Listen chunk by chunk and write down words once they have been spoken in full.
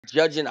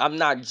I'm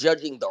not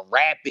judging the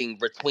rapping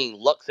between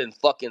Lux and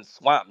fucking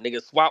Swamp.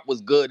 Nigga, Swamp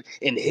was good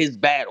in his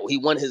battle. He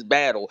won his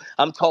battle.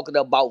 I'm talking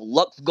about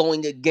Lux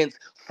going against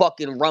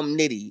fucking Rum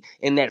Nitty.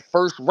 In that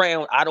first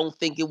round, I don't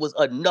think it was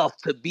enough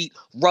to beat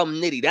Rum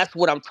Nitty. That's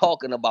what I'm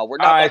talking about. We're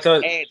not about to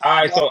add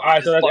Swamp in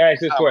this let's fucking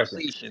ask this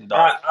question. conversation,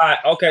 dog.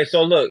 Okay,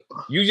 so look,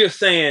 you just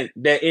saying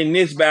that in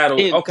this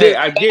battle, In okay, this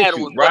I get battle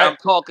you, is what right? I'm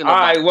talking All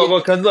about. right, Yeah.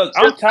 well, cause look,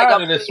 I'm Just like tired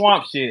I'm of the saying,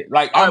 Swamp shit.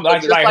 Like all right,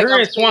 but just like like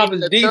I'm hearing Swamp saying in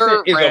is the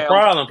decent third is a round,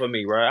 problem for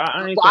me, bro.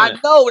 I ain't I finna.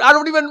 know. I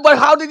don't even. But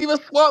how did even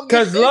Swamp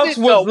get Cause in it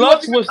though? We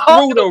wasn't Lux even was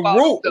through talking the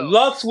about him roof. though.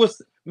 Lux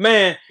was,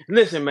 man.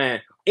 Listen,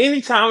 man.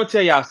 Anytime I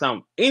tell y'all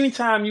something.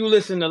 Anytime you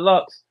listen to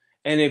Lux,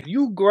 and if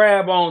you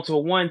grab onto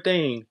one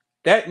thing,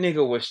 that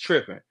nigga was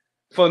tripping.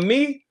 For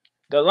me,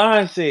 the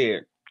line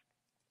said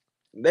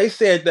they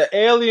said the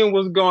alien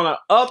was gonna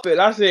up it.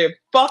 I said,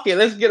 fuck it,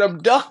 let's get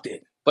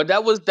abducted. But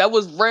that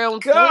was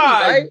round three,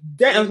 right? God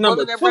damn,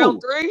 number Wasn't that round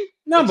two. three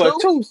or Number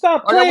two? two.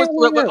 Stop Or that was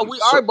playing with him. we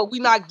all So right, but we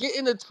not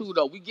getting the two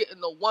though. We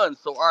getting the one.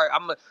 So all right,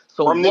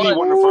 so Rum Nitty one.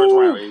 won the first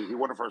round. Ooh. He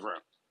won the first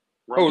round.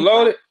 Who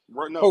loaded?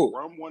 Who?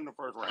 Rum won the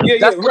first round. Yeah,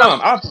 That's what I'm.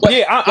 Rum. But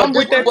I'm this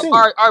with is that Rum, what.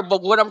 All too. right, all right.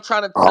 But what I'm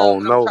trying to I tell,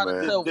 don't know,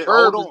 man.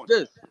 hold Verb is on.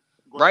 this,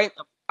 Go ahead. right?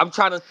 I'm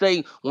trying to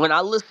say when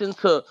I listen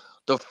to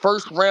the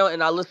first round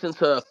and I listened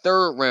to the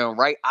third round,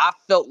 right? I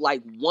felt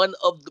like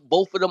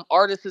both of them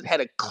artists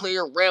had a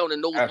clear round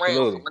in those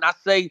rounds. So Absolutely. when I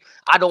say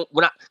I don't,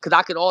 because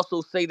I can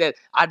also say that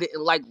I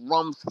didn't like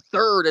Rum's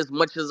third as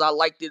much as I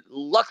liked it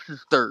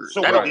Lux's third.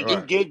 So That wait, don't Right, mean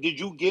right. did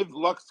you give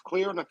Lux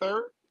clear in the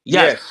third?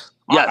 yes, Yes,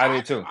 All right, yes. I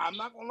did too. I'm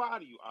not gonna lie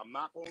to you. I'm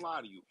not gonna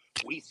lie to you.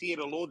 We see it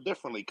a little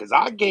differently because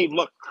I gave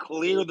Lux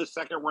clear the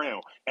second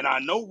round, and I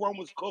know Rum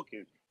was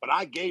cooking, but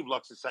I gave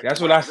Lux the second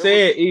That's what I round. It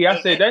was said, E. I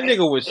said that it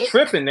nigga was it,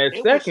 tripping that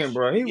it was second,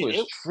 bro. He yeah,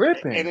 was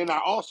and tripping. then I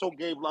also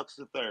gave Lux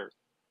the third.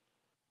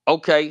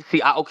 Okay,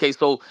 see, okay,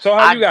 so So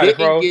how I you got it, didn't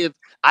Fro? give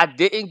I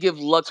didn't give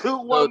Lux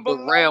the 2-1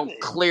 round beloved.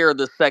 clear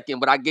the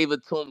second, but I gave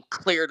it to him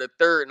clear the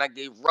third, and I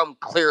gave Rum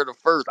clear the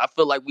first. I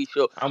feel like we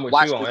should I'm with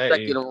watch you the on that,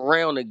 second E.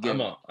 round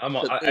again.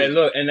 To Hey, me,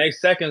 look, and they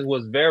seconds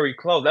was very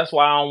close. That's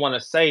why I don't want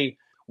to say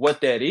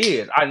what that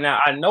is.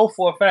 I know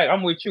for a fact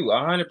I'm with you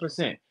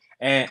 100%.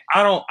 And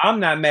I'm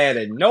not mad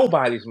at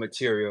nobody's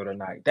material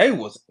tonight. They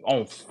was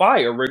on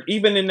fire.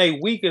 Even in their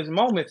weakest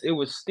moments, it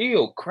was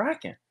still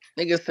cracking.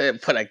 nigga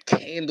said put a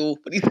candle,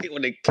 but he said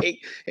with a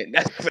cake, and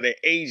that's for the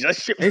age.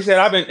 He said,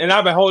 I've been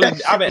That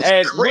holding, I've shit been was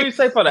adding, what do you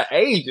say crazy. for the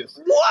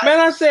ages? What? Man,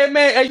 I said,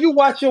 man, hey, you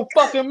watch your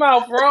fucking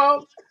mouth,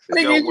 Rob. Yo,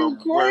 Nigga, is you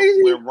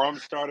crazy? when Rum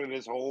started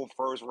his whole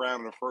first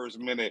round in the first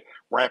minute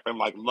rapping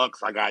like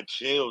Lux, I got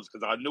chills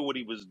because I knew what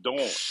he was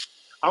doing.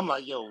 I'm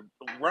like, yo,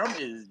 Rum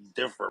is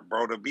different,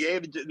 bro. To be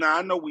able to now,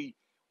 I know we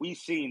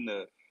seen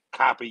the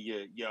copy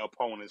your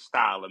opponent's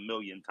style a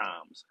million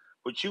times,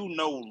 but you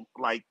know,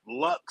 like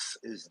Lux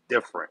is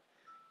different.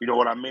 You know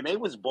what I mean? They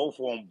was both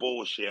on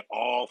bullshit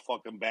all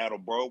fucking battle,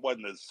 bro. It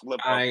wasn't a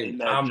slip up in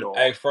that jaw.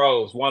 Hey,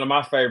 Froze, one of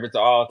my favorites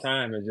of all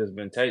time has just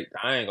been taped.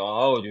 I ain't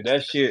gonna hold you.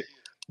 That shit,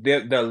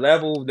 the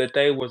level that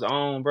they was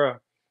on, bro,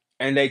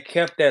 and they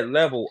kept that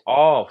level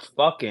all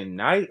fucking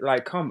night.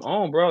 Like, come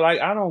on, bro.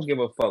 Like, I don't give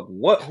a fuck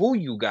who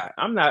you got.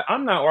 I'm not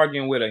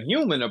arguing with a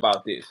human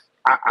about this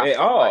I at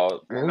felt like,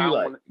 all. Who and I you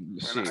don't like? want to,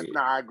 Shit.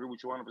 I agree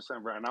with you 100%,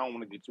 right? And I don't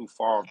want to get too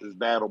far off this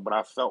battle, but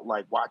I felt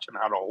like watching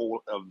how the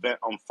whole event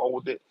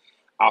unfolded.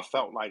 I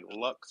felt like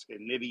Lux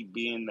and Nitty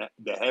being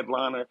the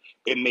headliner,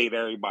 it made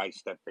everybody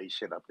step their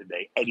shit up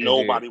today, and It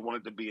did. nobody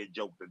wanted to be a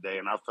joke today.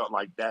 And I felt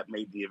like that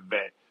made the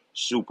event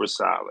super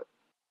solid.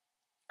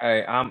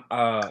 Hey,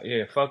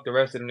 yeah, fuck the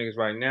rest of the niggas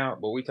right now,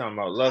 but we talking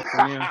about Lux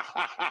and them.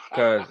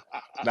 Cause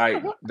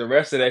like the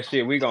rest of that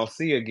shit we gonna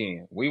see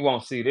again. We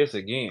won't see this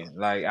again.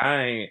 Like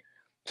I ain't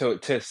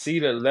to see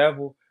the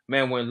level,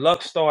 man, when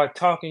Lux started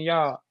talking,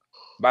 y'all,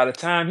 by the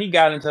time he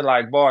got into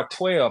like bar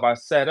 12, I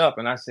sat up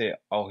and I said,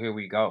 oh, here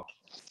we go.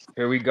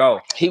 Here we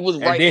go. He was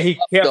And then writing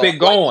he up kept though. it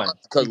I like going. Lux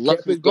because He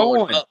Lux kept was it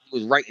going going. up. He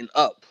was writing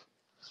up.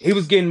 He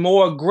was getting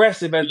more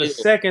aggressive as the Yeah.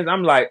 seconds.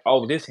 I'm like,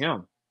 oh, this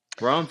him.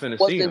 Bro, I'm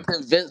finna see Wasn't him.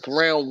 convinced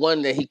round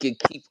one that he could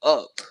keep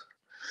up.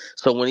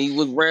 So when he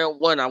was round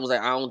one, I was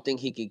like, I don't think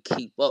he could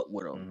keep up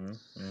with him.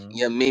 Mm-hmm.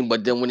 You know what I mean?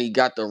 But then when he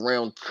got to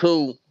round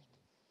two,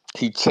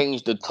 he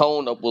changed the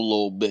tone up a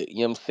little bit.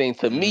 You know what I'm saying?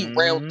 To me,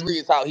 round Mm-hmm. three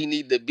is how he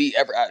need to be.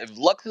 If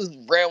Lux is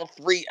round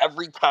three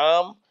every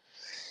time,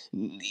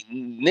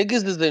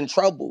 niggas is in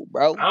trouble,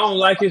 bro. I don't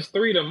like his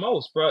three the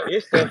most, bro.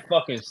 It's that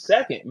fucking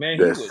second, man.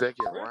 He That was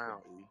second tripping.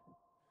 round, E.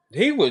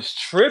 He was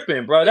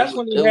tripping, bro. That's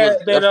when It was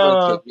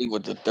different to me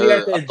with the he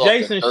had third. I that thought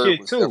the Jason third shit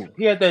was too. different.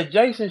 He had that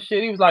Jason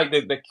shit. He was like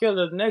the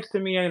killer next to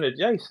me ain't a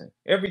Jason.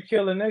 Every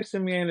killer next to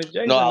me ain't a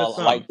No, Jason or I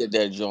something. liked it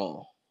that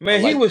John. I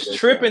Man, he liked it was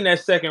that John. tripping that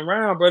second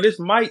round, bro. This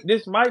mic,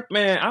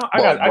 man.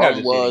 But I got Rum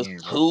this shit was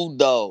again, bro. too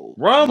though.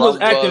 Rum was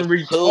Rum acting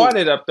was too.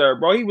 retarded up there,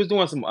 bro. He was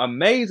doing some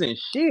amazing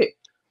shit.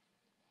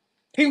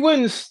 He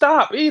wouldn't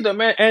stop either,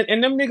 man.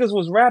 And them niggas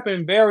was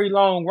rapping very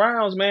long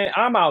rounds, man.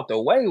 I'm out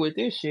the way with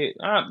this shit.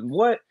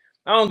 What?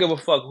 I don't give a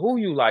fuck who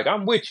you like.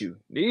 I'm with you.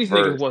 These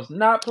niggas First, was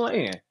not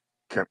playing.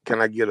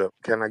 Can I give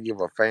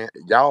a fan?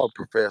 Y'all are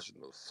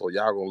professionals, so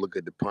y'all gonna look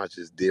at the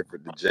punches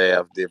different, the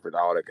jabs different,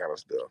 all that kind of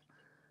stuff.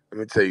 Let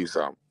me tell you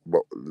something.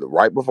 But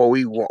right before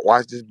we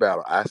watch this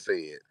battle, I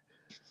said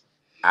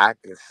I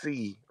can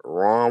see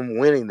Rom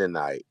winning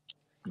tonight,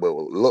 but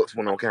looks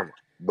went on camera.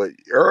 But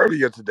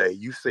earlier today,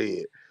 you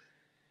said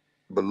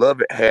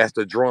Beloved has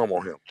the drum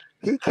on him.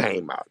 He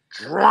came out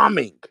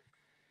drumming.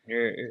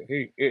 Yeah,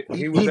 He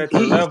he was he at the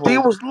he, he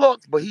still level. was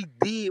looks, but he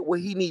did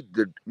what he needed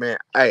to. Man,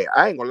 hey,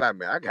 I ain't gonna lie,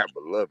 man. I got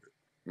Beloved.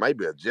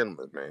 Maybe a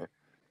gentleman, man.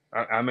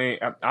 I mean,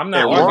 I'm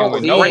not And He Ron arguing don't.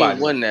 with was He ain't great. nobody.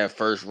 won that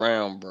first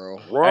round, bro.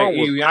 Hey, Ron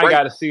was I great.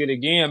 got to see it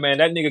again, man.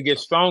 That nigga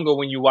gets stronger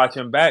when you watch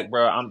him back,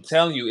 bro. I'm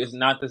telling you, it's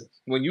not this.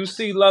 When you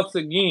see Lux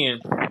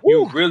again,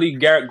 you Woo, really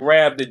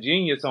grab the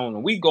genius on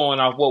him. We going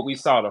off what we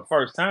saw the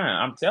first time.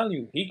 I'm telling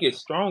you, he gets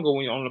stronger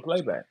when you're on the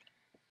playback.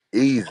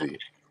 easy.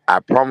 I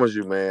promise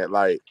you, man.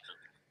 Like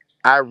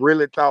I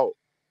really thought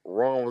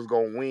Ron was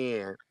gonna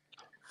win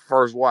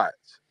first watch.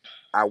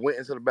 I went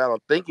into the battle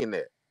thinking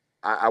that.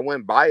 I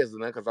went biased in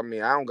that because I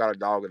mean I don't got a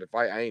dog in the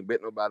fight. I ain't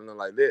bet nobody nothing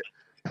like that.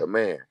 But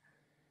man,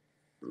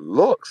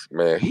 looks,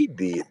 man, he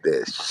did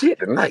that shit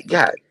tonight.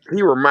 God,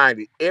 he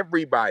reminded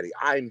everybody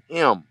I'm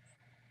him.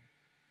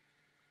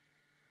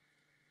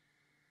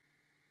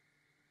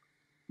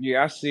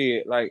 Yeah, I see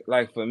it. Like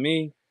for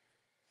me,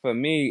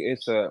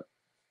 it's a.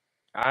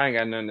 I ain't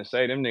got nothing to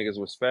say. Them niggas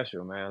was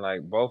special, man.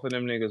 Like both of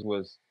them niggas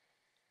was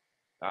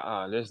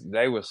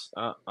they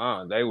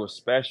was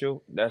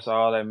special. That's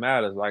all that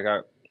matters.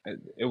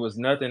 It was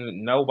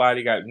nothing.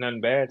 Nobody got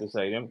nothing bad to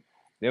say. Them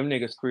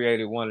niggas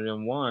created one of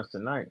them ones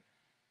tonight.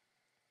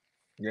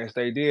 Yes,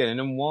 they did, and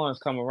them ones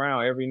come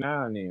around every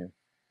now and then.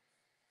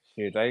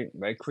 Shit,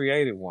 they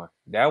created one.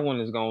 That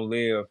one is gonna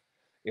live.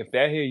 If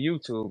that hit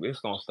YouTube,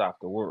 it's gonna stop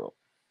the world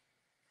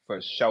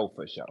for sure,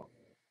 for sure.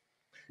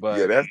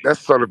 Yeah, But that's that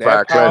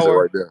certified classic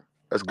right power, there.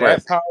 That's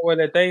that classic. power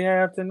that they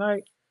have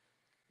tonight,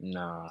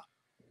 nah.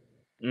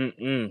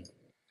 Mm-mm.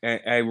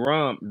 And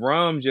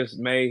Rum just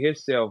made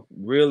himself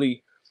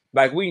really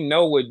like we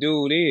know what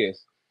dude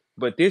is,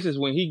 but this is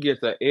when he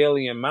gets an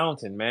alien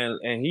mountain, man,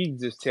 and he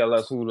just tell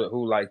us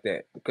who like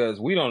that because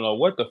we don't know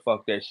what the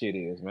fuck that shit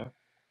is, man.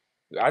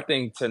 I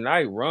think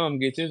tonight Rum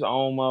gets his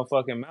own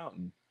motherfucking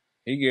mountain.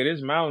 He get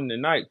his mountain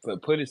tonight,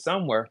 but put it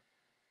somewhere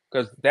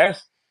because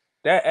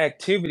that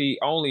activity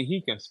only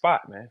he can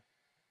spot, man.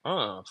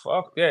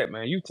 Fuck that,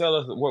 man. You tell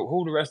us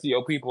who the rest of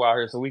your people out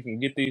here so we can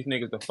get these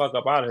niggas the fuck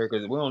up out of here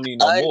because we don't need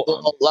no I ain't more of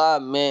gonna them. lie,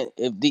 man.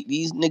 If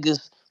these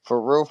niggas,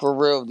 for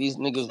real, these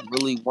niggas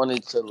really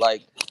wanted to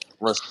like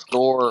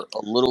restore a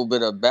little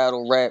bit of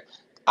battle rap,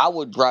 I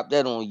would drop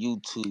that on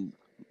YouTube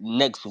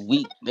next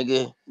week,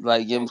 nigga.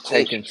 Like you know And what I'm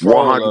saying? take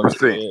control of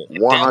it. Yeah.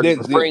 One That hundred would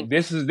percent. bring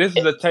This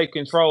is a take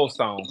control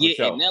stone for Yeah,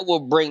 and sure. that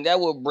would bring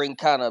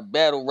kind of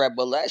battle rap,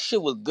 but that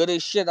shit was good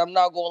as shit. I'm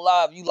not gonna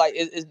lie, if you like,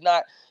 it's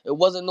not, it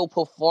wasn't no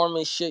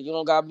performance shit. You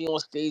don't gotta be on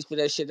stage for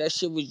that shit. That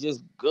shit was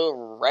just good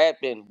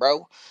rapping,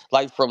 bro.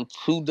 Like from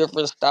two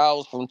different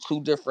styles, from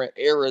two different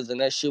eras,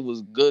 and that shit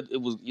was good.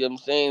 It was, you know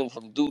what I'm saying,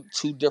 from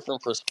two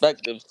different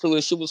perspectives too.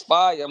 That shit was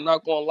fire. I'm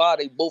not gonna lie,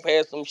 they both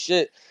had some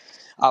shit.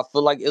 I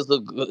feel like it's a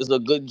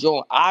good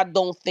joint. I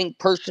don't think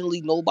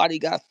personally nobody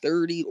got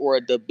 30 or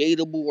a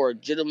debatable or a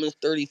gentleman's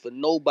 30 for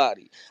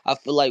nobody. I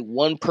feel like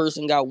one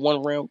person got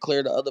one round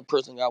clear, the other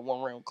person got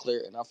one round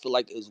clear, and I feel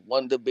like it's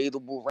one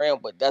debatable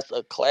round, but that's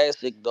a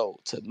classic though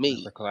to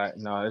That's a me. class.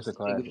 No, it's a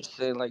You get what classic. I'm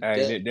saying like Hey,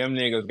 that? them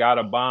niggas got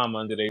a bomb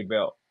under their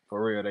belt.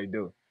 For real, they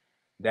do.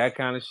 That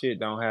kind of shit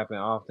don't happen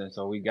often,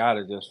 so we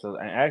gotta just and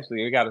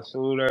actually we gotta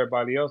salute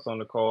everybody else on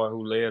the card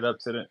who led up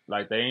to the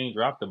like they ain't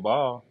dropped the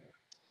ball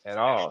at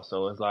all.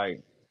 So it's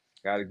like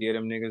gotta give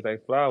them niggas they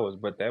flowers.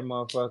 But that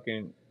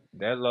motherfucking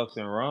that Lux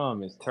and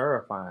Rum is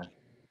terrifying.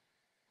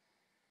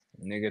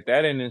 Nigga, if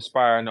that didn't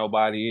inspire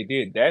nobody, it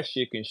did. That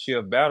shit can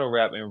shift battle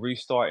rap and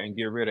restart and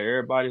get rid of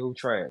everybody who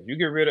trash. You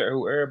get rid of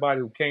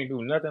everybody who can't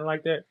do nothing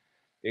like that,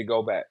 it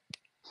go back.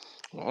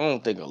 I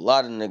don't think a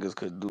lot of niggas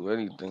could do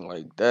anything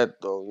like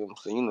that though. You know what I'm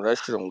saying? You know that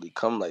shit only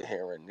come like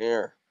here and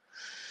there.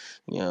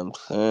 You know what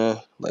I'm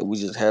saying? Like we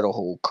just had a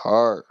whole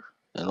card,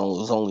 and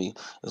it's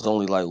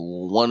only like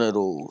one of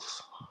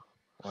those.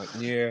 Like,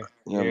 yeah,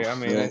 You know what yeah. I I'm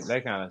mean, saying?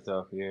 that kind of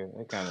tough. Yeah,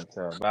 that kind of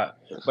tough.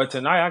 But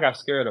tonight I got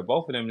scared of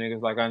both of them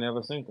niggas like I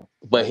never seen them.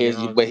 But Like you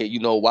know what I'm but saying? here, you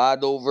know why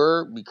though,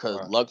 Verb?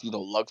 Because Right. Lux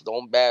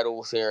don't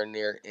battle here and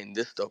there, and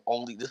this the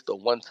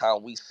one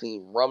time we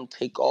seen Rum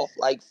take off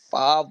like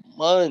 5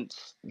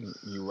 months.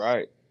 You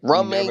right. We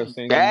Rum never ain't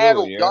seen him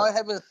do it. battle. Yeah. Y'all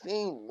haven't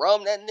seen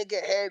Rum. That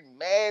nigga had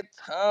mad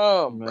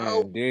time,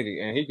 bro. Man, did he?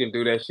 And he can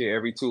do that shit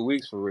every 2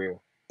 weeks for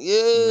real.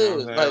 You know what I'm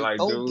Yeah, saying? like Like,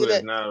 don't get dude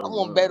is it. not. I'm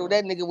gonna battle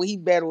that nigga when he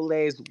battled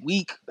last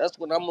week. That's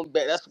when I'm gonna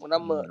bet. That's when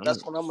I'm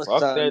gonna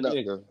Fuck that sign up.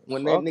 nigga.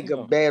 When that Fuck nigga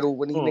him. battle,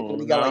 when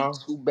he got like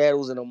No. 2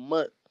 battles in a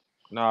month.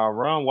 Nah,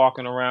 Ron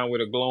walking around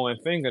with a glowing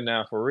finger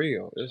now for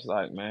real. It's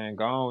like, man,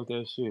 go on with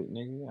that shit,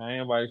 nigga. I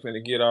ain't nobody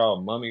finna get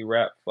all mummy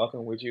rap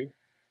fucking with you.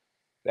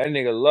 That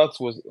nigga Lux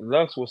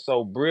was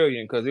so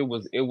brilliant because it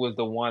was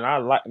the one I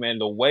like, man.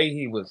 The way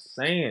he was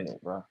saying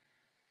it, bro.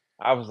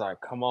 I was like,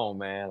 come on,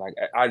 man. Like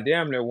I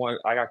damn near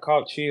want. Like I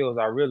caught chills.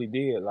 I really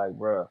did. Like,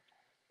 bruh,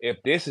 if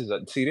this is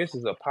this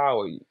is a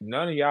power.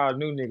 None of y'all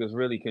new niggas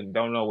really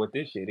don't know what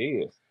this shit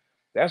is.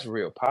 That's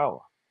real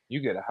power.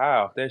 You get a high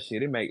off that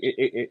shit. It make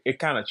it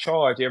kind of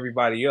charge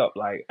everybody up.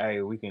 Like,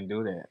 hey, we can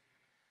do that.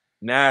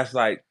 Now it's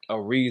like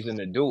a reason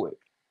to do it.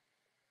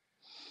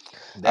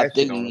 I That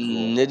shit think on the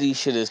floor. Nitty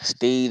should have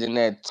stayed in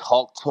that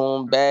talk to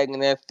him bag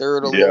in that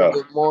third a little Yeah.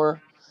 bit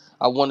more.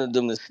 I wanted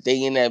them to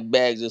stay in that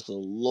bag just a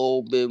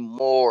little bit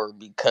more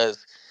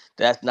because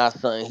that's not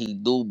something he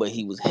do, but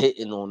he was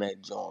hitting on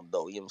that joint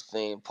though. You know what I'm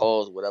saying?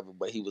 Pause, whatever.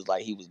 But he was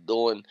like he was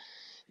doing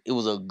it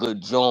was a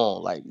good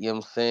joint, like you know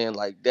what I'm saying,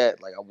 like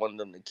that. Like I wanted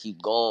them to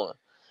keep going.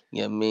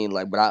 You know what I mean?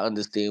 Like, but I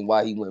understand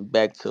why he went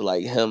back to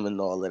like him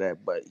and all of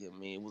that. But you know what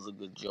I mean, it was a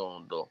good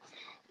joint though.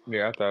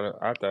 Yeah, I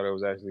thought it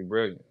was actually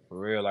brilliant for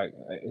real. Like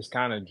it's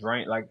kind of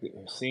drained. Like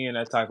seeing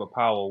that type of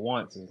power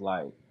once is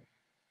like,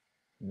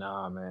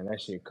 nah, man,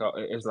 that shit.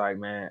 It's like,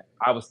 man,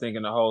 I was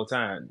thinking the whole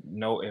time.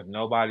 No, if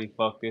nobody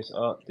fuck this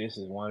up, this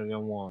is one of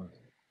them ones.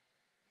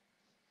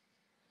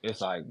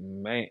 It's like,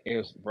 man,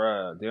 it's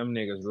bruh, them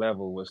niggas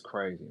level was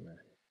crazy, man.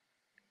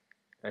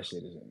 That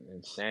shit is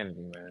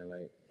insanity, man.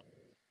 Like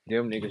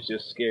them niggas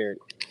just scared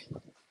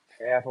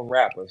half of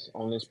rappers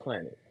on this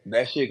planet.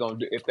 That shit gonna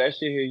do if that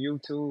shit hit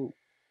YouTube.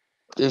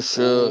 It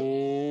should.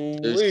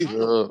 Ooh, It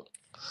should.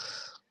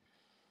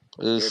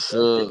 It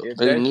should. if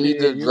They that shit need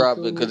to hit drop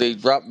it because YouTube. they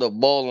dropped the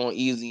ball on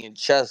Easy and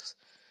Chess.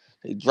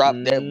 They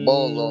dropped that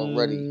ball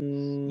already.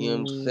 You know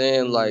what I'm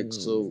saying? Like,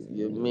 so,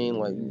 you know what I mean?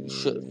 Like, you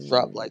shouldn't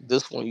drop like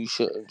this one. You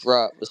shouldn't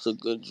drop. It's a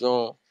good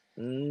joint.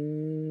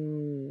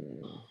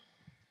 Mm,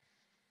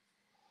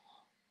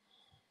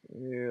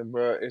 yeah,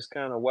 bro, it's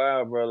kind of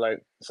wild, bro.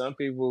 Like some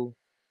people,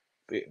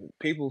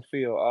 people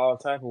feel all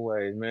type of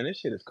ways, man. This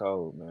shit is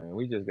cold, man.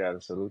 We just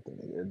gotta salute them.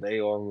 Niggas. They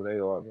are who they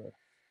are, bro.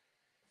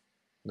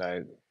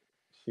 Like,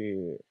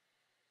 shit,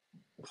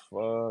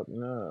 fuck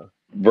no.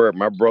 Bro,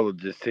 my brother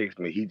just texted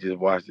me. He just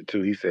watched it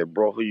too. He said,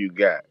 "Bro, who you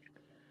got?"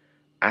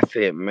 I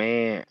said,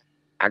 "Man,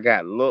 I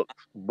got looks,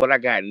 but I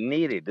got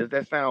knitted. Does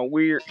that sound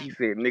weird?" He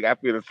said, "Nigga, I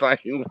feel the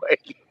same way."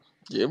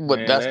 Yeah,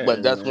 Man, that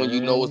but that's when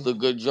you know it's man, a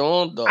good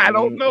joint I though.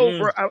 don't know, mm-mm.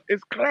 bro.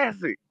 It's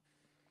classic.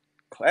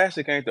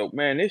 Classic ain't the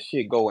man. This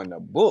shit go in the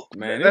book,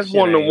 man. This That's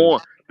shit one of the ain't.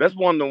 one. That's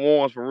one of the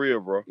ones for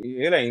real, bro.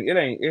 It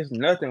ain't. It's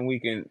nothing we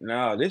can.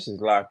 Nah, this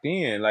is locked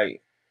in.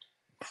 Like,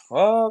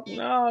 fuck,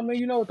 nah, man.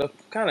 You know what the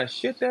kind of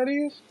shit that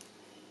is?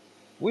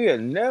 We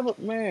had never,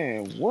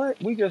 man. What?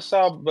 We just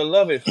saw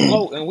Beloved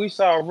float, and we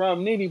saw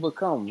Rum Nitty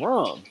become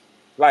Rum.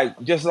 Like,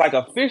 just like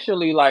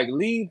officially, like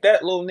leave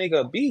that little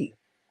nigga be.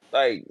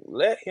 Like,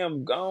 let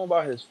him go on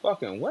by his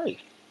fucking way.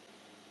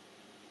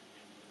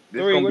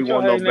 This Three, gonna be what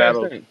your one of those hating ass battles.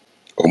 think?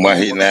 It's Oh, gonna my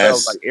be one hitting of those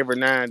battles. ass. Like every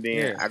now and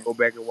then, Yeah. I go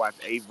back and watch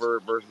A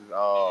Verb versus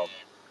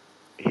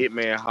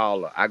Hitman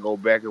Holler. I go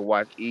back and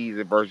watch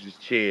Easy versus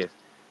Chess.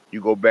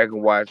 You go back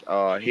and watch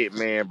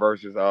Hitman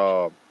versus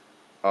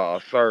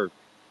Sir.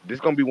 This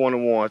gonna be one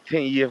of the ones.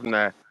 10 years from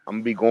now, I'm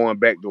gonna be going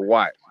back to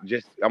watch.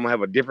 Just I'm gonna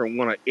have a different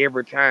one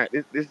every time.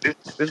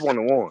 This one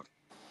of the one.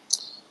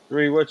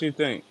 Three, what you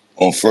think?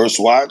 On first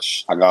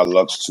watch, I got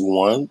Lux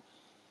 2-1.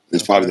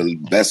 It's probably Okay. the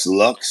best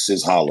Lux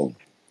since Hollow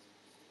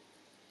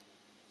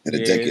in a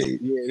Yeah,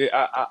 decade. yeah.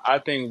 I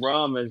think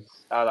Rum is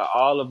out of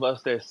all of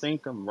us that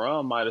synced him.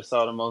 Rum might have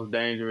saw the most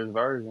dangerous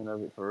version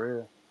of it for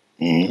real.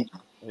 Hmm.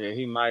 Yeah,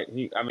 he might.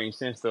 I mean,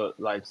 since the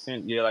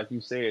since yeah, like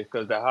you said,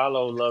 because the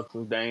Hollow Lux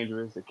was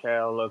dangerous, the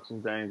Cal Lux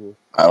was dangerous.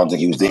 I don't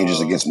think he was dangerous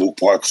Uh, against Mook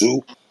Part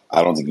 2.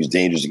 I don't think he was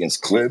dangerous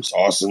against Clips,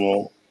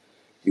 Arsenal.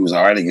 He was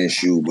all right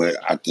against you, but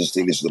I just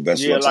think this is the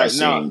best yeah, Lux I've like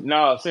no, seen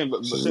no. Since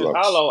but since since Lux.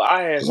 Hollow,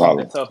 I had Since synced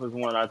the Hollow. toughest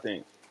one. I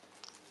think.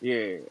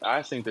 Yeah,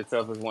 I synced the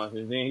toughest one.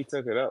 Since then, he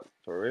took it up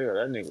for real.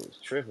 That nigga was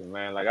tripping,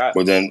 man. Like I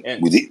But then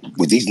and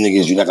with these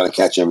niggas, you're not gonna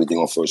catch everything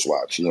on first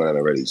watch. You know that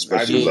already,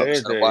 I especially just Yeah, you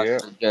Lux. said gotta that. watch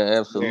Yep. it again.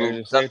 Yeah, I Absolutely.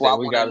 just That's said why that. I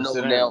We want to got to know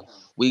sit now. down.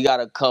 We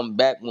gotta come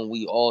back when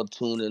we all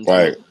tune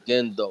into it Right,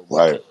 again, though,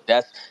 right.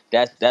 because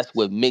that's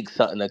what makes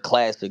something a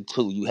classic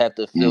too. You have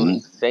to feel Hmm. the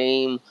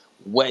same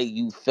way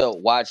you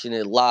felt watching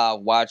it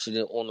live, watching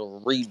it on the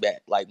reback.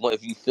 Like,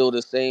 if you feel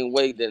the same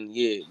way, then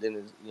yeah,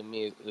 then I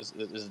mean, it's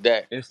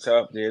that. It's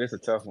tough. Yeah, it's a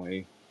tough one.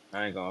 E.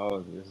 I ain't gonna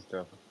hold you. It's a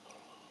tough one.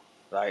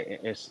 Like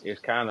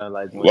it's kind of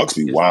like when Lux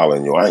be it's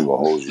wildin', yo. I ain't gonna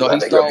hold you. No, That he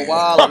nigga started be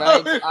wild, and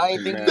I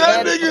ain't think he that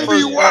had man, it the nigga that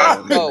be first man,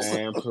 round wildin'.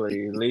 though. man,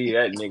 please leave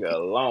that nigga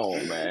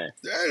alone, man.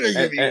 That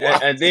nigga be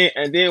wild.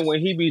 And then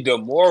when he be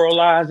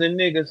demoralizing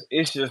niggas,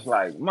 it's just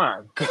like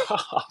my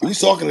He god, was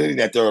talking to Nitty in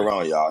that third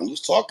round, y'all. He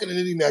was talking to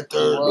Nitty in that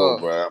He third, though, was.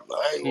 bro.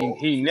 I ain't gonna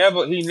hold you.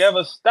 he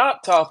never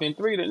stopped talking.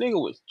 Three, the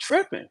nigga was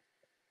tripping.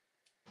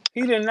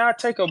 He did not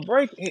take a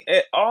break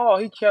at all.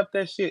 He kept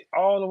that shit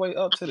all the way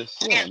up to the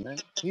ceiling,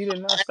 man. He did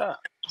not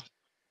stop.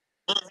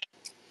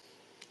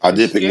 I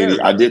It's did pick Nitty.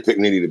 scary, I man. did pick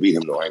Nitty to beat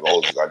him, though. I ain't gonna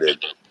hold you. I did.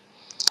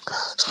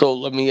 So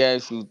let me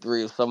ask you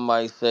three. If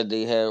somebody said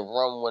they had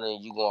rum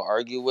winning, you gonna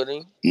argue with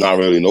him? Not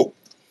really, nope.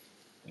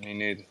 Me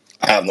neither.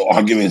 I have no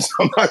arguments.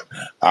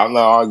 I'm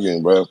not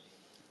arguing, bro.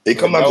 It With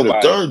come down to the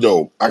nobody. third,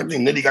 though. I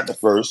think Nitty got the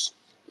first.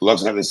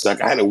 Lux had the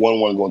second. I had a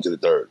 1-1 going to the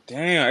third.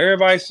 Damn,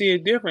 everybody see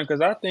it different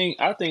because I think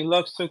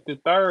Lux took the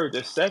third.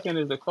 The second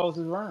is the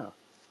closest round.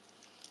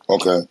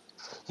 Okay.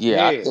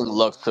 Yeah, I Yeah, think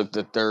Lux took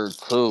the third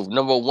too.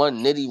 Number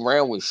one, Nitty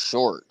round was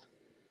short.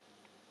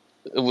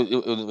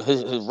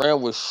 His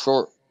round was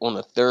short on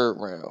the third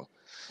round.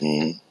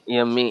 Hmm. You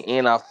know what I mean?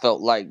 And I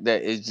felt like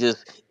that it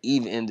just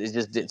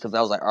did something.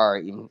 I was like, all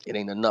right, it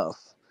ain't enough.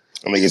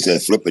 I mean, he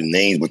said flipping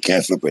names, but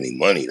can't flip any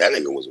money. That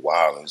nigga was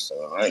wild. So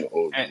I ain't gonna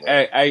hold you,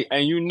 man.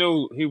 and you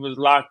knew he was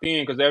locked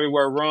in because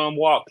everywhere Rum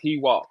walked, he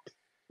walked.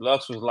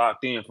 Lux was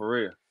locked in for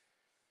real.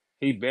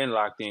 He been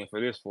locked in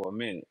for this for a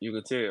minute. You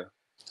could tell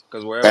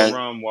because wherever And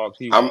Rum walked,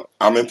 he I'm walked.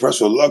 I'm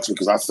impressed with Lux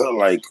because I felt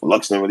like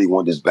Lux didn't really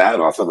want this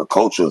battle. I felt the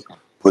culture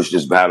pushed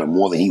this battle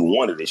more than he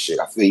wanted this shit.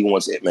 I feel he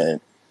wants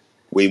Hitman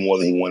way more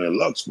than he wanted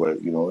Lux, but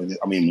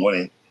I mean more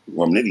than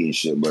Nitty and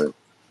shit. But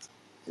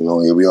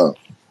here we are.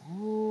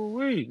 Ooh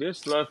wee,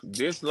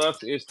 this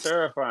Lux is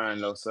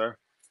terrifying though, sir.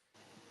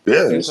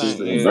 Yeah, This this is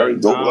ain't a yeah. very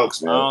dope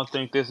Lux, I man. don't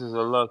think this is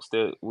a Lux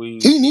that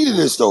we. He needed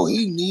this though.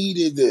 He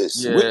needed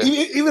this. Yeah.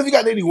 Even if he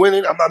got Nitty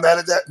winning, I'm not mad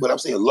at that. But I'm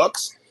saying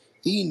Lux,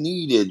 he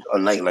needed a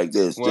night like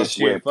this, Well, just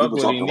where shit, fuck people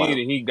what he talking about him.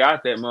 needed. He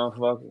got that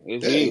motherfucker.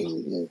 It's Yeah, his.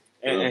 yeah,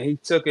 yeah. And he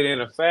took it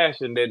in a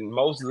fashion that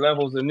most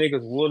levels of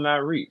niggas will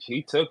not reach.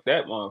 He took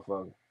that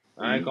motherfucker.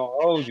 I ain't Mhm. gonna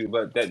hold you,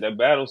 but that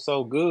battle's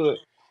so good,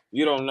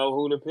 you don't know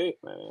who to pick,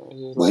 man.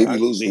 It's just Well, like he be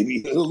losing.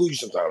 He'll lose you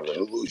sometimes. Though.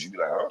 He'll lose you. Be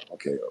like, huh?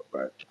 Okay, all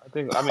right.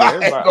 I mean,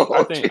 I ain't everybody. gonna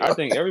I hold think you. I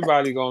think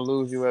everybody gonna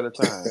lose you at a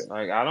time.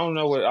 Like I don't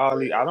know what all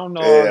these. I don't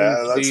know all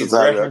Yeah, like these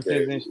sometimes okay.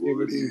 references and shit.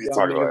 What these You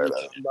dumb talking niggas about be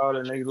that? talking about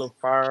and they little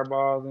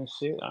fireballs and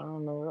shit. I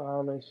don't know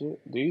all that shit.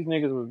 These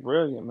niggas was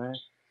brilliant, man.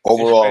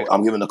 Overall, Especially,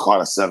 I'm giving the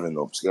card a 7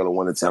 though. Scale of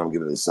 1 to 10, I'm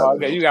giving it a oh, 7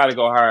 okay, though. you got to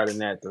go higher than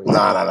that, three.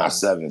 Come Nah, on, nah, man.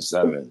 7,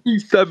 7,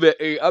 He's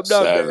 7-8. I'm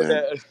not mad 7.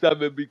 at a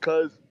 7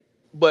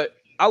 but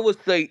I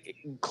would say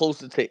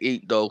closer to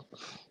 8 though.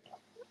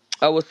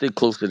 I would say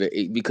closer to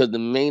 8 because the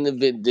main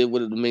event did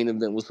what the main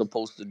event was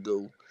supposed to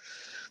do,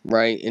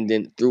 right? And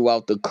then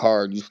throughout the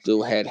card, you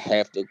still had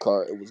half the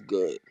card. It was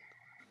good.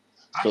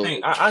 So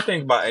I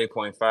think about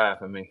 8.5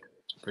 for me,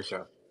 for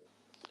sure.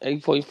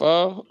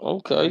 8.5.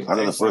 Okay. I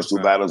thought the first two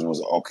 8.5. battles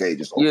was okay,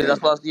 just Yeah,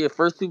 that's okay. why. Yeah,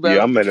 first two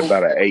Yeah, battles I'm was at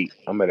about an okay, 8.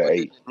 I'm at an but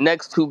then 8. the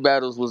next two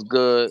battles was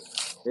good.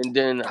 And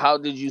then how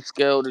did you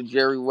scale the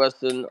Jerry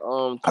Weston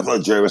I two?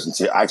 thought Jerry was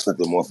sincere. I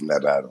expected more from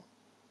that battle.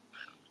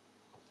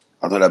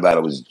 I thought that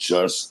battle was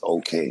just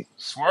okay.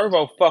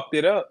 Swervo fucked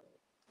it up.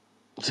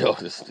 Yo,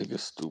 this nigga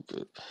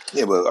stupid.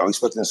 Yeah, but I'm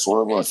expecting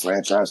Swerve on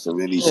franchise to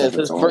really Yeah, set it's the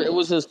his first, tone. it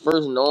was his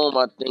first gnome,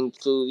 I think,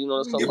 too. You know,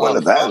 that's a He He won lot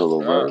the just of battle fucked.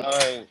 though, bro.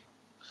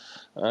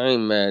 I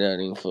ain't mad at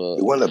him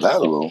He for won the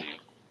battle though.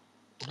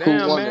 who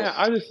Damn, won it. man.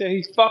 I just said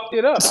he fucked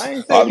it up. I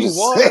ain't say I'm he just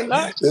won or saying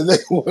not. that they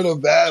won a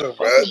battle,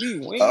 Fuck bro. if he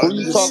Who I'm win.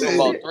 you just Win talking and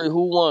saying. about? shit. Three.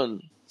 Who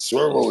won?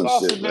 Swervo and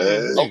Sauce shit, his ass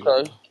man. nigga.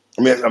 Okay.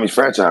 I mean,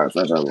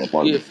 franchise won.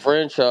 Pardon Yeah, me,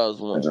 franchise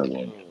won. franchise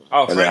won.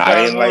 Oh, And then I franchise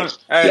didn't like, one.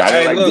 Hey, yeah, I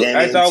didn't hey, like look.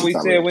 Danny I and thought T we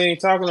Time said Rain. we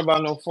ain't talking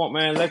about no funk,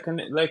 man. Let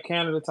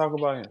Canada talk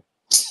about him.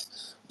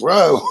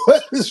 Bro,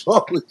 what is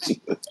wrong with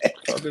you,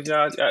 Fuck is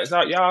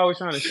y'all always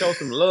trying to show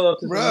some love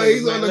to some bro?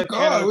 niggas, He's on man. the Let card.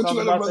 Canada What you talk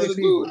want a about brother their to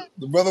people. do?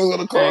 The brother was on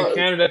the Man, card.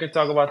 Canada can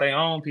talk about their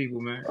own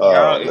people, man. Oh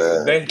Y'all,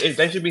 man,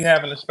 they should be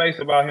having a space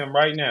about him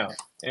right now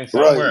and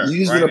right? somewhere You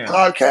just did right a now.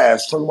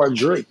 podcast talking about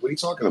Drake. What are you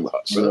talking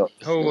about, bro?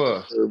 Yeah. Who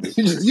was?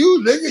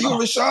 You nigga, you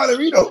Rashad and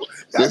Rito.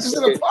 Y'all This just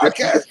did a nigga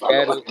podcast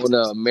talking about. battle on the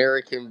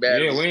American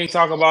Yeah, battle. we ain't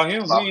talk about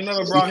him. We ain't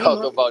never He brought him talking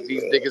up. about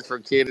these niggas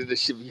from Canada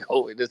should be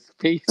holding this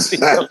piece.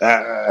 Yo,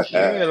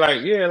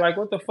 Like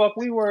what the fuck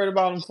we worried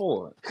about him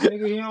for?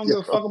 Nigga, he don't yo, give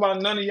a fuck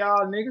about none of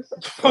y'all niggas.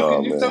 What the fuck is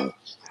Oh you talking? man,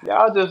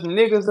 Y'all just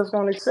niggas that's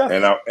gonna accept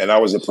him. and I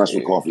was impressed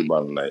with Shit. Coffee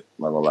by the night.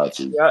 Not gonna lie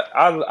to you. Yeah,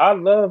 I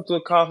loved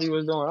what Coffee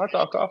was doing. I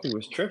thought Coffee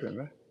was tripping,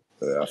 man.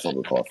 Yeah, I fuck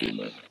with Coffee,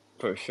 man.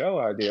 For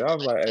sure I did. I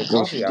was like, hey,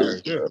 yes, you Coffee out did.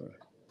 here tripping.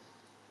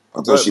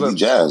 I thought she'd be But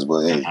Jazz,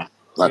 but hey,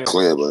 not yeah,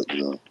 clear, but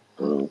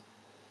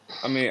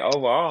I mean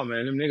overall,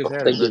 man, them I niggas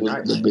had a think it good was a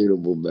night, man.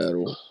 debatable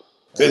battle.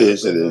 They it had a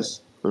is, it good night.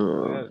 is.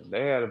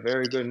 They had a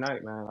very good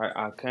night, man.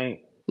 I can't.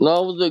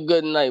 No, it was a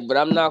good night, but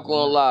I'm not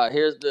gonna Yeah. lie.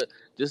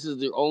 This is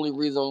the only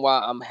reason why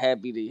I'm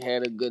happy they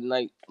had a good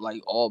night.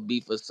 Like all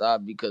beef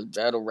aside, because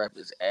battle rap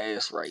is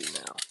ass right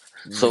now.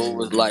 So it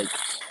was Mm, like,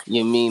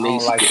 you mean I they?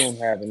 don't like them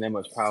having that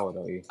much power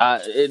though.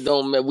 It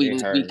don't matter. It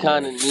We hurt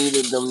kind me. of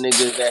needed them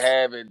niggas to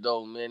have it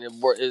though, man.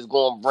 It's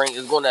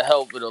it's gonna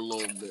help it a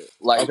little bit.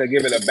 Like Okay,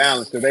 give it a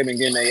balance because they've been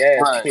getting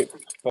their ass right, kicked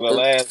for the it's,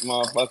 last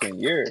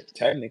motherfucking year,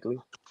 technically.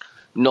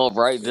 no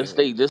right. Yeah,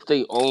 This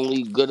they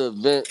only good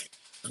event.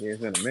 yeah,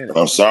 it's been a minute.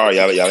 I'm sorry,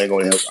 y'all ain't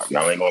gonna help.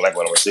 Y'all ain't gonna like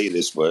when I'm gonna say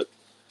this, but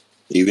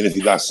even if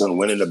you got Son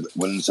winning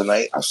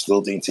tonight, I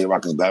still think Tay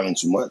Rock is battling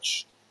too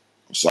much.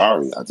 I'm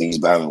sorry, I think he's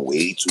battling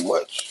way too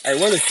much. Hey,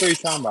 what is Free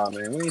talking about,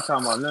 man? We ain't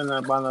talking about nothing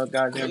about no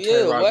goddamn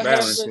Tay Yeah, Rock what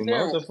battling too happened much.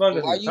 there? What the fuck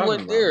is Why he you talking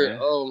went about, there?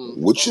 man?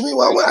 What you mean?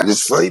 Why? I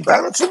just feel he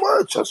battling too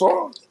much. That's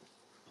all.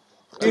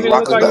 He Tay didn't Nigga,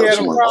 Rock look is like he battling had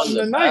a too Nitty much. won problem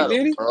the tonight, battle,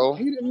 did he? bro.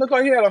 He didn't look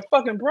like he had a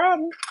fucking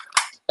problem.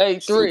 Hey,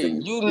 Still three,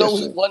 think you know yes,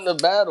 he sir. won the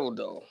battle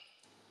though.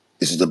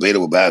 It's a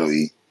debatable battle,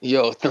 E.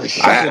 Yo, 3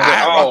 I shot.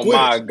 had Oh Rock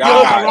winning. my Yo,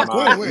 I got God, Rock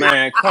winning. Wait,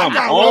 man, I come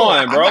got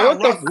on, I bro. got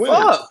What the Rock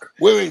winning. fuck?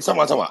 Wait,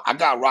 talking about. I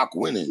got Rock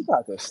winning. You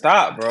got to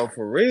stop, bro.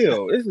 For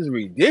real, this is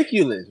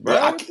ridiculous,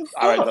 bro. But What the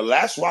all right, fuck? the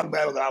last Rock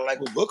battle that I like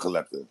was Book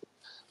Collector.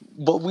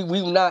 But we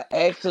not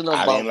asking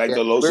I didn't about like that.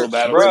 the Loso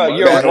battle Bro, too We're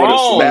much. you're Battle of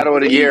the wrong. Battle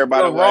of the Year,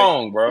 by the You're way.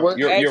 wrong, bro. we're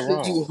You're asking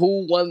wrong. you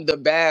who won the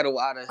battle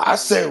out of I him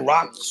and said him.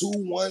 Rock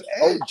 2-1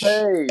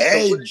 Edge. Okay,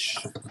 so what?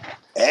 Edge.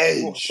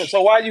 Edge.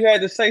 So why you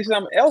had to say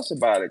something else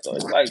about it though?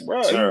 It's like,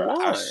 bro, he Sir,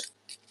 won.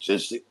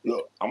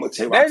 I'm a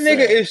Tay Rock That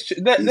nigga fan. is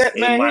that He's that in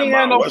man. my He ain't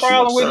had Mount no Rushmore,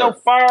 problem with no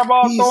sir.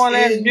 fireball He's throwing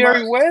ass in my.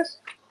 Jerry West.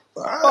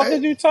 All Fuck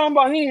is right. you talking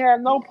about? He ain't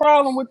had no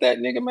problem with that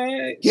nigga,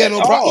 man, He had at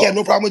no He had all.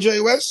 no problem with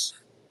Jerry West.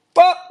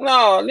 Fuck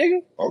no, nigga.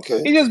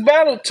 Okay. He just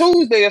battled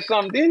Tuesday or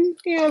something, didn't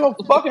he? He had no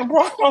fucking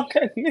problem with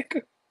that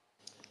nigga.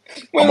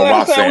 I'm When a last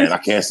Rock time we fan. I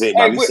can't say it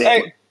by hey me we,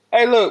 saying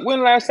hey look,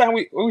 when last time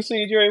we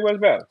seen Jerry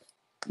West battle?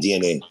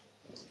 DNA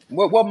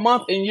What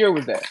month and year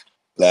was that?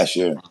 last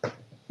year.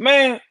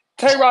 Man,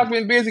 Tay Rock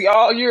been busy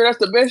all year. That's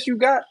the best you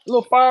got?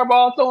 Little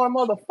fireball throwing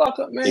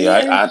motherfucker. Man, he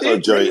Yeah, ain't I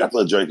thought shit, Jerry. nigga. I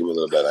thought Jerry could be a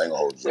little better. I ain't gonna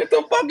hold you. What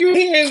the fuck you?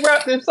 He ain't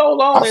rapped in so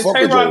long I and fuck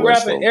Tay with Jerry Rock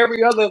West rapping though.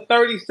 every other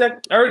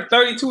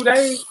 32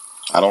 days.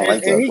 I don't And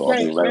like that he though. I can't,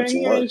 think rapping man,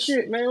 too he ain't much.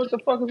 shit, man. What the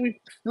fuck is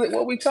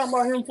what we talking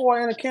about him for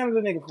and a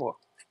Canada nigga for?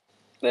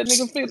 Let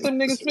them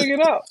niggas figure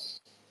it out.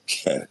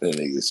 that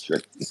nigga's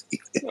crazy.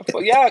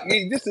 Y'all,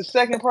 this is the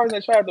second person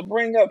that tried to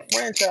bring up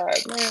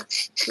franchise, man.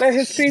 Let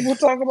his people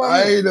talk about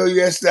I him. ain't know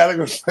you had static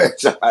a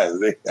franchise.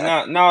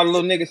 Now,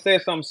 little nigga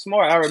said something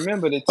smart. I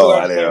remembered it too. Oh,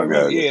 I I just didn't. can't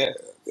remember. Okay. Yeah,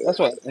 that's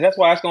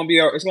why it's gonna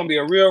be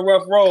a real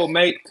rough road,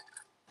 mate.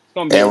 It's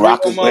gonna be a And real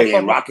Rock is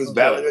motherfucking. Rock is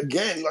battling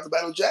again. He about to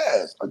battle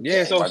Jazz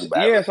Yeah, again. so About to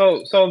battle.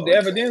 Okay,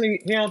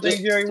 evidently he don't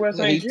think Jerry West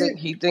ain't shit.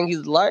 He think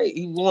he's light.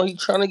 He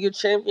trying to get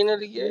champion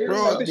of the year. Yeah,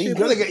 bro. knock this He's shit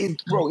gonna up. get.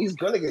 He's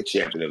gonna get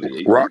champion of the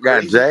year. You Rock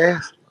got crazy?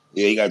 Jazz.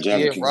 Yeah, he got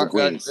Jazz Yeah, and Kings and Rock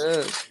got Queens.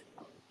 that.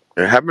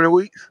 In how many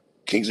weeks?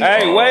 Kings and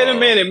Hey, wait a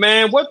minute,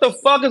 man. What the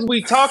fuck is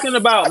we talking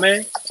about,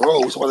 man?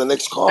 bro, what's on the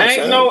next card, Ain't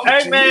fam? no, What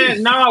hey you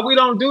man, mean? nah, we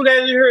don't do that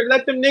in here.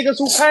 Let them niggas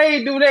who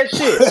paid do that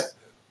shit.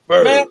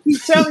 Man, I Bro,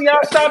 keep telling y'all,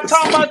 stop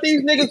talking about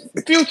these niggas'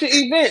 future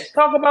events.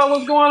 Talk about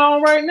what's going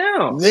on right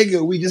now.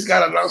 nigga, we just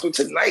got an announcement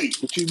tonight.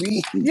 What you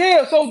mean?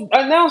 Yeah, so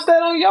announce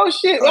that on your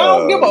shit. I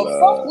don't give Oh a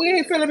fuck. no, We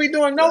ain't finna be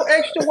doing no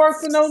extra work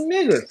for no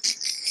niggas.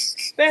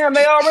 Damn,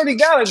 they already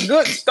got a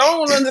good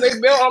stone under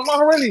their belt. I'm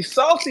already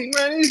salty,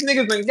 man. These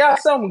niggas done got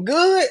something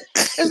good.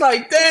 It's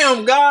like,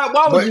 damn, God,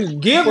 why would but you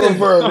give for them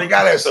Verb, they something?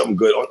 gotta have something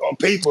good on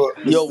paper.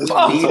 Yo, This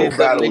we this whole needed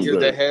them battle was niggas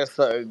to good. have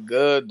something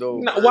good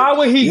though, No, Verb. why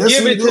would he Yes,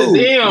 give we it to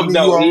do. We them, need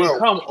though, E? URL.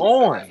 Come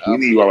on. We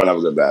need URL to have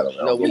a good battle,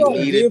 man. I No, don't You we give a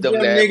don't damn. needed give them to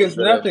them have a niggas good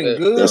nothing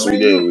event, good, Yes, we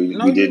bro. man. did.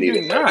 No, We you did do need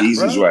it. not,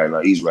 Easy's bro. right.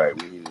 No, he's right.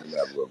 We needed to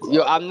have a good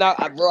Yo, card. I'm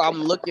not, bro.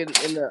 I'm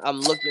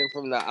looking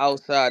from the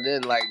outside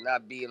in, like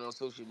not being on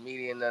social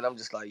media, and then I'm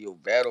just like, yo,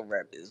 battle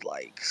rap is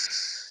like,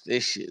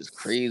 this shit is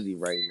crazy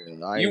right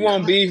now. I You ain't.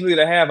 want Beasley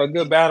to have a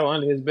good battle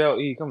under his belt,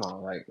 E? Come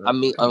on, I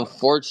mean, come on.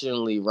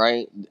 unfortunately,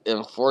 right?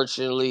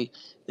 Unfortunately,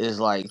 it's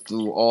like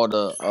through all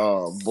the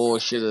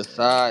bullshit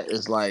aside,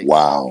 it's like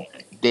Wow.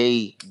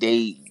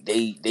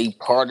 they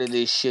part of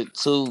this shit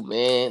too,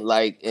 man.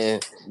 Like,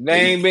 and They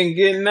he, ain't been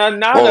getting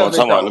nothing out Hold on, of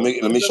it time out. though.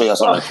 Let What me the show you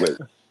something right fuck? quick.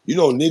 You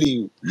know,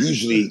 Nitty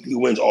usually he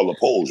wins all the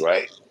polls,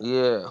 right?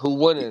 yeah, who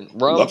winning?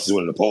 Rum, Lux is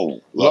winning the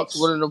poll. Lux Lux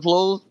winning the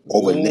polls.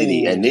 over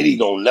Nitty, and Nitty Ooh,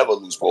 don't never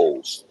lose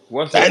polls.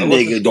 What's That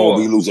the nigga don't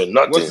be score? losing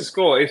What's the nothing.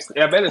 score?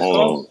 I bet it's Hold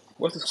on. close.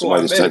 What's the score?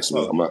 Somebody I just bet it's text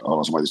me. close. Hold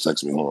on. Somebody just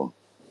text me. Hold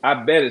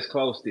I bet it's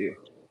close still.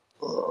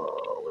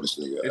 on. Where this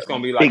nigga It's at?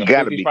 gonna be like It a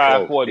gotta be fifty-five,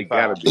 close. It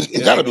gotta 45. be.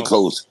 It It gotta ain't be gonna.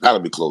 close. Gotta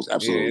be close.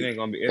 Yeah, Absolutely. it ain't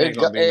gonna be it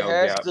no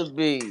has gap. to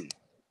be.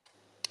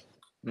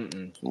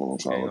 Mm-mm. Hold on, I'm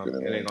trying to look at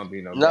it, It ain't man. gonna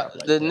be no Not gap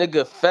like the that.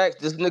 nigga Facts.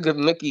 This nigga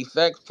Mickey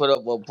Facts put up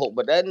a poll,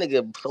 but that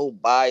nigga so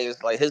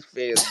biased. Like his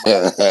fans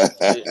biased.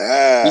 Shit.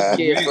 We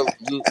can't.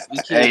 Me?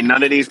 We Hey, can't.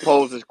 none of these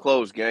polls is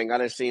closed, gang. I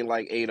done seen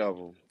like 8 of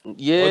them.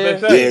 What they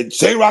Yeah. Yeah, say?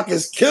 J Rock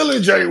is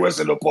killing Jerry West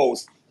in the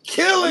post.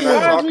 I'm Killing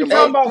not Why him. is we talking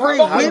talking about. Hey, about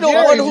Bree, How we fucking the the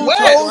fuck? one Jerry who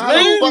So West, told how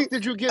the man? you. fuck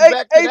did you get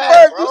back to Hey,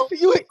 that, Verb, bro?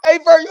 hey,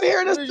 Verb, you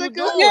hear What this are you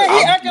nigga? Yeah,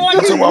 he doing? acting We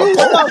like he talking about knew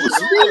What are stuff you polls.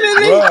 doing?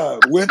 seemingly.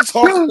 Bruh, we're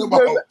talking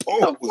about What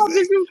the polls. fuck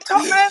is you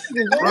talking about?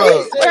 This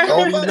Nobody Bruh, week, said.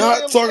 are we Nobody man.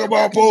 not damn talking said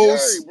about Rock and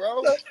Jerry, polls?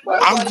 bro. The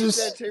fuck? I'm Nobody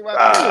said just Tay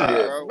Rock and Jerry,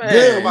 bro. We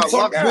talking damn, we about Man,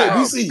 talk Lux good. and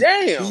god Rum. BC.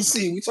 damn.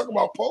 BC, we talking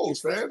about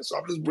polls, fam. So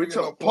I'm just We bringing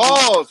took up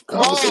polls pause,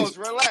 conversation. pause,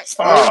 relax.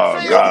 Stop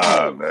Oh saying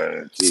God, polls.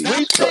 man. Stop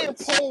Jesus saying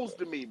Christ. polls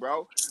to me,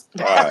 bro.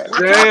 All right.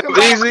 We Damn, talking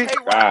about easy. Tay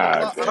Rock and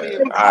God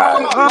damn. All we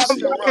talking right, about Lux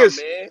BC. and Rum, Bias.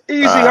 man.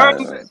 All Easy, how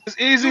You right. said is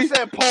you easy?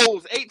 said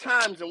polls 8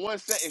 times in one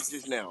sentence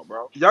just now,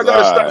 bro. Y'all All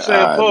gotta stop right,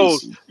 saying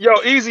polls. BC.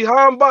 Yo, easy, how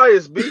I'm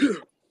biased,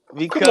 B.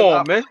 Come Because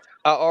on, man.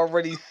 I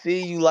already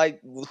see you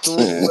like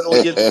soon as you went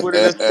on your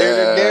Twitter to share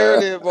the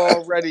narrative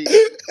already.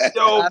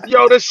 Yo, I,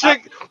 yo, I,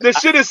 the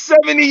shit is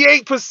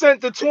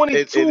 78% to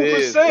it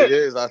is. It 22%.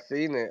 is. I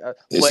seen it.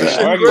 It's But This hey,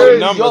 shit you Argue the from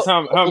New crazy. numbers. York.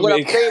 How What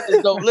I'm big? saying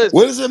is though,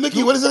 what listen, is it,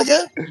 Mickey? What is it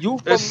again? you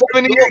It's from New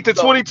 78 York to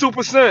though.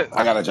 22%.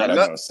 I gotta jot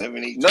that None, down.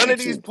 70, none of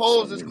these 22,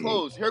 polls is 78.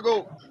 close. Here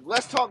go.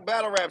 Let's talk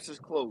battle raps is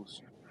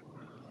close.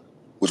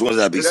 Which one is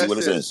that, Yeah, BC? that What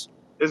it shit. says?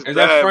 It's Is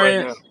that bad right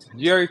now. France?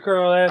 Jerry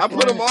Curl ass I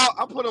put them France? all.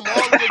 I put them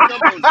all in the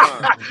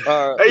jumbotron.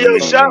 All Hey, right. yo,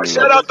 So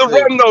shout out to Mm.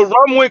 listen, Rum though.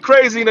 Rum went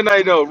crazy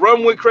tonight though.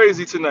 Rum went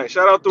crazy tonight.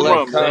 Shout out to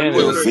That's Rum, yo. He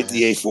went Yo, insanity, crazy.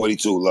 man.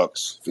 58-42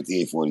 Lux.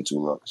 58-42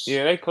 Lux.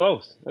 Yeah, they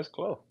close. That's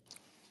close.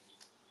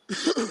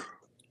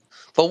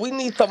 but we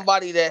need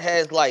somebody that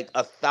has like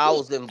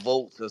 1,000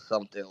 votes or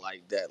something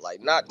like that.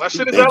 Like not My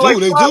shit is They at like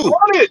do, they do.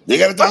 500. They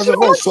got My shit 1,000 at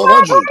votes, like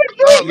 1,200. 500,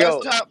 No, bro.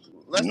 yo.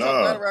 let's talk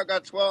Nah. battle rap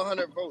got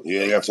 1,200 votes,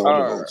 Yeah, they bro. got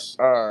 1,200 votes.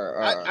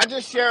 I, All I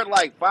just shared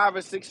like 5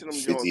 or 6 of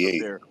them joints up 58.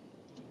 there.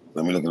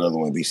 Let me look at another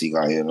one. BC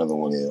got here, another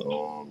one here.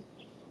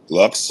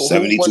 Lux,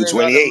 Who winning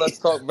out of 72-28. Let's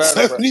Talk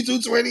Battle Rap?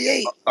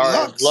 72-28. All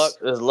right, Lux.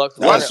 Is Lux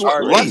winning? That's Lux won.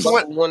 All right, so Lux crazy.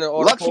 went. Lux is winning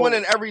all the Lux went polls.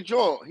 in every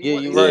joint. Yeah,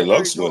 you He Yeah, right. won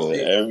every Lux joint. winning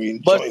Yeah. every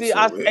But joint see,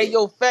 for hey, real.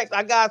 yo, facts,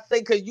 I gotta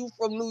say, cause you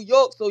from New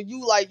York, so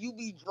you like you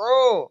be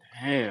drawn.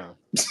 Damn.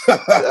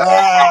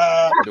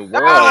 Ah, The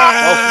world is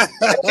talking.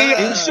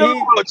 Hey, yo,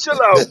 He, he, chill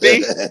out,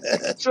 B.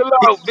 Chill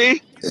he out,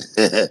 B.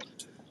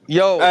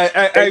 yo,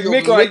 Hey, yo,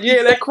 Mick, like, Mickey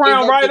yeah, that Fact ain't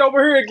crown right never.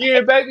 over here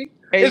again, baby.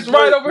 Hey, It's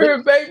right Vert, over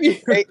here,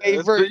 baby.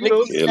 That's Vert, you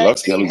know. Mickey yeah, Fact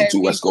Lux can't ain't lose to had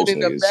two me West put Coast in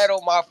the niggas.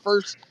 battle my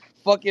first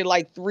fucking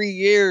like 3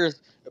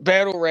 years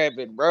battle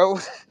rapping, bro.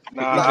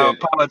 Nah, He Like, said,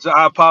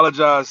 I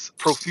apologize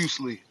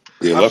profusely.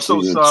 Yeah, I'm Lux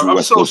so losing to sorry. two I'm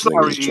West so Coast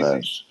niggas sorry, is Easy.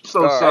 trash.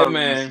 So all hey, right, sorry,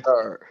 Easy. man.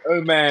 all right.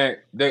 Hey, man.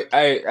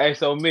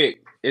 So, Mick,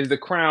 is the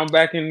crown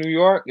back in New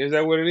York? Is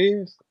that what it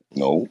is?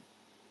 No.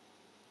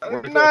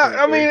 Where's Nah, that,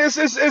 I Dre? mean it's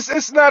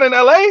not in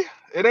LA.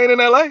 It ain't in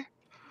LA.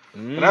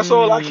 And that's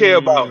all I care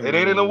about. It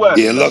ain't in the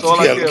Yeah, West. That's Lux, you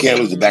all I can't care you can't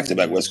about. lose to back to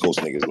back Mm. West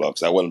Coast niggas,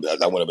 Lux. That wouldn't have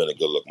been a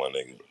good look, my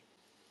nigga.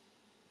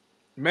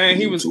 Man,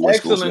 he Beating was two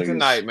West Coast excellent niggas.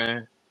 tonight,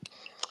 man.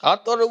 I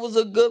thought it was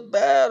a good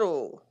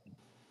battle.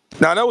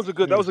 Nah, that was a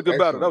good. He That was was a good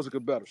battle. That excellent. was a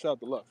good battle. Shout out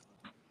to Lux.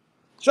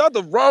 Shout out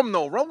to Rum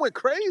though. Rum went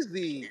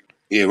crazy.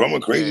 Yeah, Rum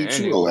went Man, crazy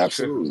and too, he though. was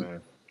tripping, Absolutely.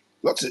 man.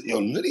 Lux,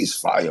 Nitty's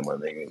fire, my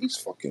nigga. He's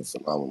fucking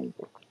phenomenal.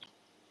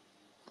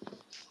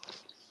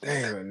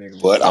 Damn, that nigga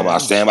was But I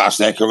man.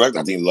 stand correct.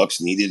 I think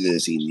Lux needed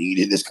this. He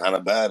needed this kind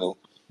of battle.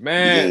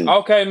 Man, Because,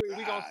 okay,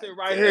 we gonna sit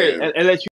right here damn. and let you.